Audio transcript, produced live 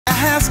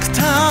Ask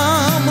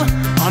Tom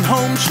on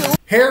Home Show.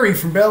 Harry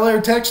from Bel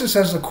Air, Texas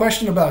has a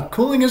question about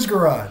cooling his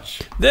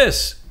garage.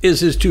 This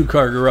is his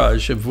two-car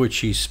garage of which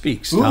he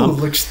speaks, Tom.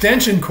 Ooh,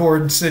 extension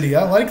cord city.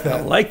 I like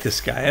that. I like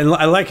this guy. And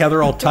I like how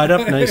they're all tied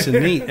up nice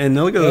and neat. And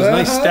look at those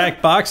nice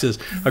stacked boxes.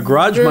 A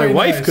garage Very my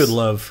wife nice. could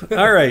love.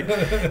 All right.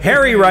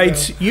 Harry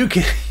writes, you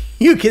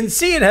can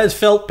see it has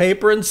felt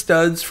paper and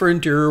studs for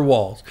interior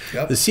walls.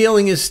 Yep. The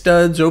ceiling is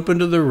studs open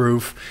to the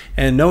roof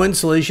and no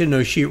insulation,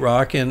 no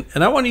sheetrock.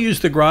 And I want to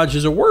use the garage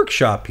as a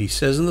workshop, he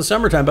says, in the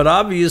summertime. But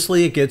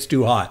obviously it gets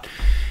too hot.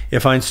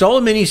 If I install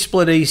a mini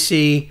split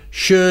AC,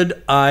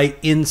 should I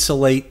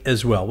insulate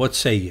as well? What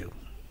say you?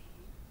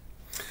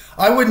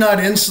 I would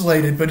not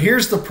insulate it, but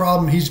here's the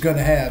problem he's going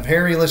to have.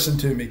 Harry, listen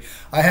to me.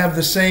 I have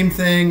the same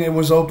thing. It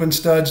was open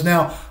studs.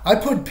 Now, I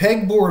put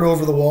pegboard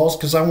over the walls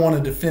because I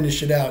wanted to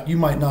finish it out. You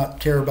might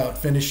not care about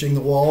finishing the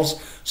walls,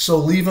 so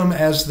leave them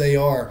as they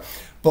are.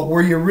 But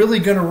where you're really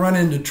going to run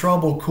into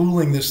trouble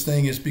cooling this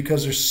thing is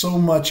because there's so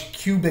much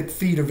cubic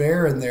feet of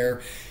air in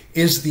there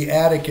is the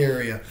attic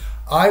area.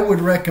 I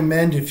would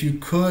recommend, if you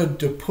could,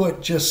 to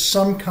put just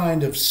some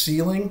kind of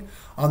ceiling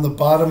on the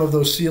bottom of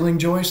those ceiling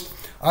joists.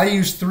 I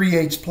use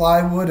 3/8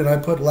 plywood, and I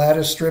put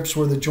lattice strips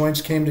where the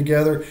joints came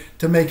together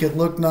to make it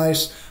look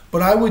nice.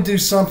 But I would do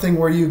something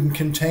where you can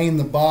contain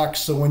the box,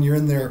 so when you're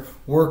in there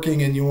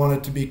working and you want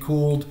it to be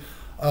cooled,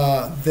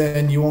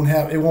 then you won't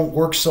have, it won't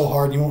work so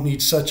hard. You won't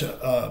need such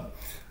a,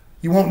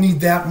 you won't need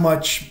that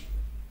much.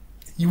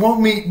 You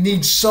won't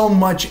need so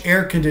much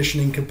air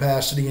conditioning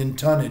capacity and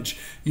tonnage.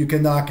 You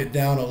can knock it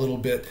down a little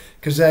bit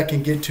because that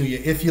can get to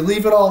you. If you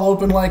leave it all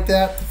open like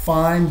that,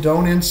 fine.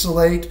 Don't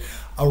insulate.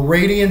 A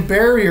radiant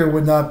barrier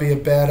would not be a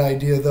bad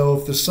idea, though,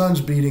 if the sun's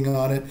beating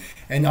on it.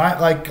 And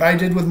like I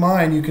did with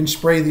mine, you can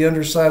spray the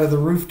underside of the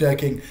roof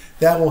decking.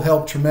 That will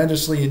help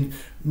tremendously. And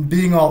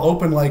being all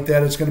open like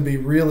that, it's going to be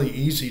really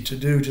easy to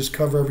do. Just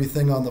cover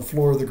everything on the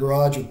floor of the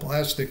garage with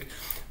plastic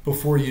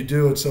before you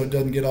do it so it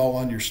doesn't get all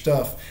on your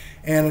stuff.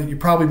 And you're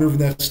probably moving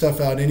that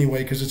stuff out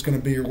anyway because it's going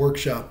to be your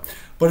workshop.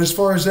 But as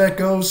far as that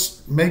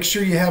goes, make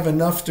sure you have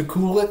enough to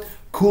cool it.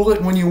 Cool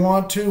it when you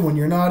want to. When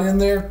you're not in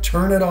there,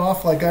 turn it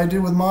off like I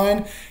do with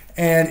mine.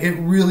 And it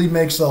really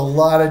makes a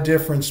lot of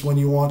difference when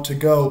you want to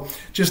go.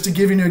 Just to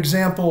give you an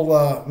example,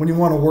 when you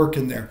want to work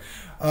in there.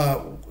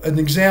 An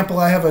example,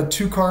 I have a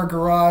 2-car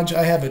garage.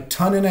 I have 1.5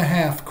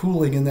 tons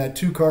cooling in that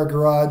 2-car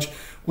garage,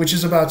 which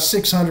is about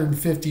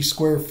 650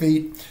 square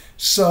feet.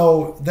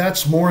 So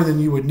that's more than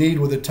you would need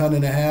with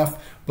 1.5 tons,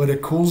 but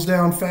it cools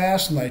down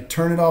fast, and I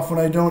turn it off when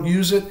I don't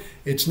use it.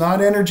 It's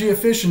not energy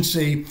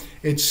efficiency.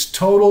 It's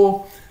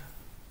total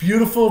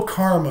beautiful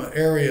karma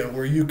area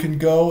where you can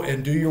go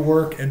and do your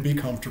work and be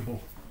comfortable.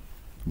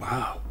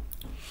 Wow.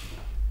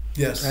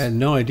 Yes. I had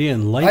no idea. I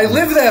Enlightenment.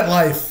 live that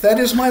life. That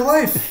is my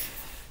life.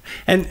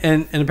 And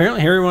apparently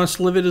Harry wants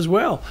to live it as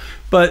well.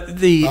 But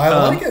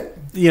I like it.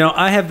 You know,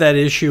 I have that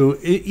issue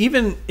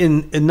even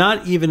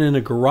not even in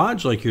a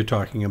garage like you're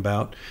talking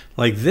about,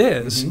 like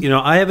this. Mm-hmm. You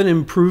know, I have an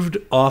improved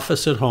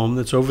office at home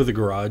that's over the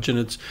garage, and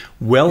it's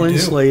well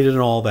insulated and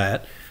all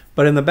that.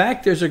 But in the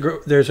back, there's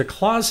a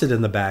closet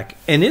in the back,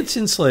 and it's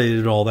insulated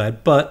and all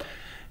that. But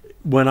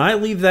when I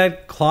leave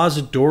that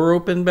closet door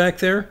open back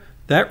there,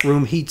 that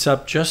room heats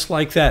up just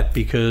like that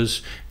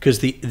because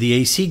the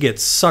AC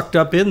gets sucked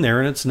up in there,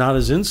 and it's not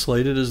as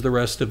insulated as the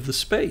rest of the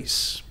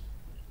space.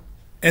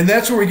 And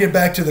that's where we get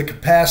back to the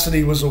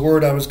capacity was a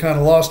word I was kind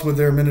of lost with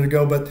there a minute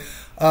ago. But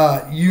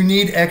you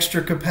need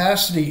extra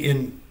capacity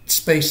in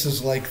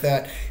spaces like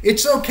that.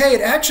 It's okay. It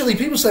actually,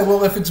 people say,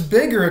 well, if it's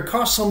bigger, it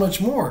costs so much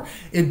more.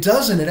 It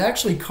doesn't. It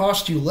actually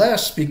costs you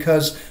less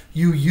because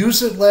you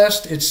use it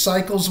less.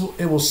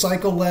 It will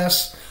cycle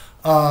less.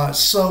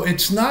 So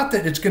it's not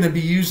that it's going to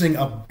be using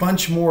a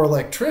bunch more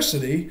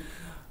electricity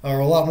or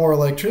a lot more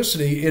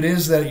electricity. It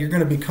is that you're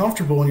going to be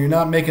comfortable and you're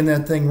not making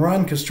that thing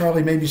run because,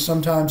 Charlie, maybe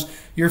sometimes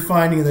you're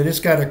finding that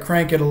it's got to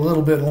crank it a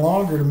little bit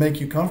longer to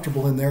make you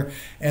comfortable in there,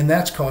 and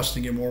that's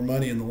costing you more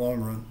money in the long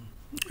run.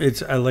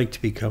 I like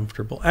to be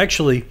comfortable.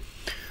 Actually,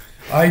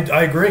 I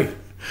agree.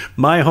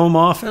 My home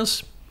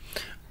office,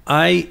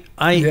 I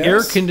Yes.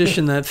 air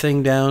condition that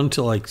thing down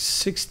to like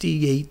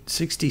 68,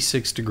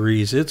 66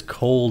 degrees. It's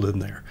cold in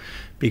there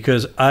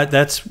because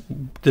that's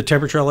the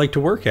temperature I like to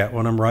work at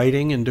when I'm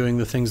writing and doing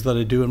the things that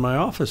I do in my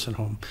office at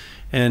home.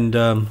 And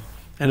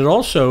it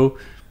also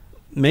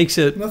makes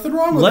it Nothing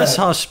wrong with less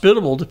that.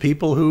 hospitable to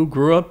people who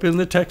grew up in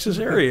the Texas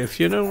area, if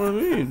you know what I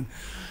mean.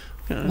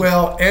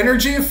 Well,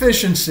 energy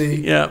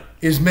efficiency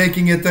is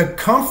making it the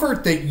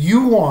comfort that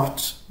you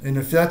want. And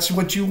if that's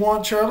what you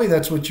want, Charlie,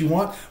 that's what you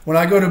want. When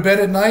I go to bed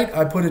at night,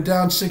 I put it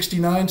down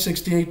 69,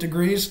 68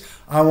 degrees.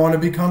 I want to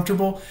be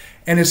comfortable.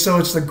 And it's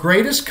the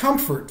greatest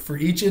comfort for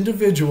each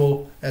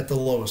individual at the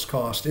lowest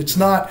cost. It's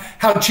not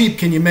how cheap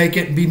can you make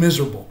it and be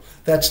miserable.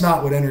 That's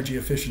not what energy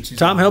efficiency is.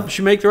 Tom helps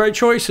you make the right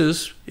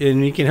choices.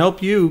 and he can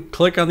help you.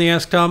 Click on the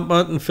Ask Tom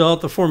button, fill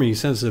out the form. You can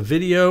send us a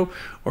video,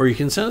 or you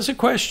can send us a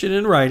question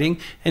in writing.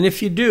 And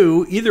if you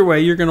do, either way,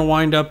 you're going to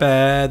wind up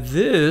at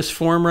this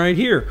form right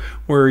here,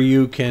 where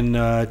you can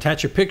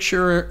attach a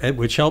picture,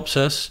 which helps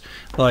us.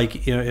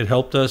 Like, you know, it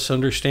helped us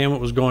understand what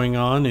was going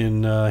on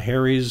in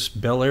Harry's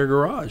Bel Air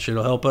garage.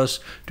 It'll help us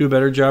do a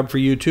better job for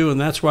you too,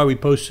 and that's why we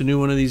post a new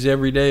one of these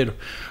every day at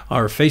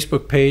our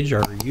Facebook page,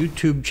 our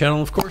YouTube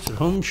channel, of course, at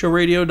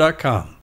HomeShowRadio.com.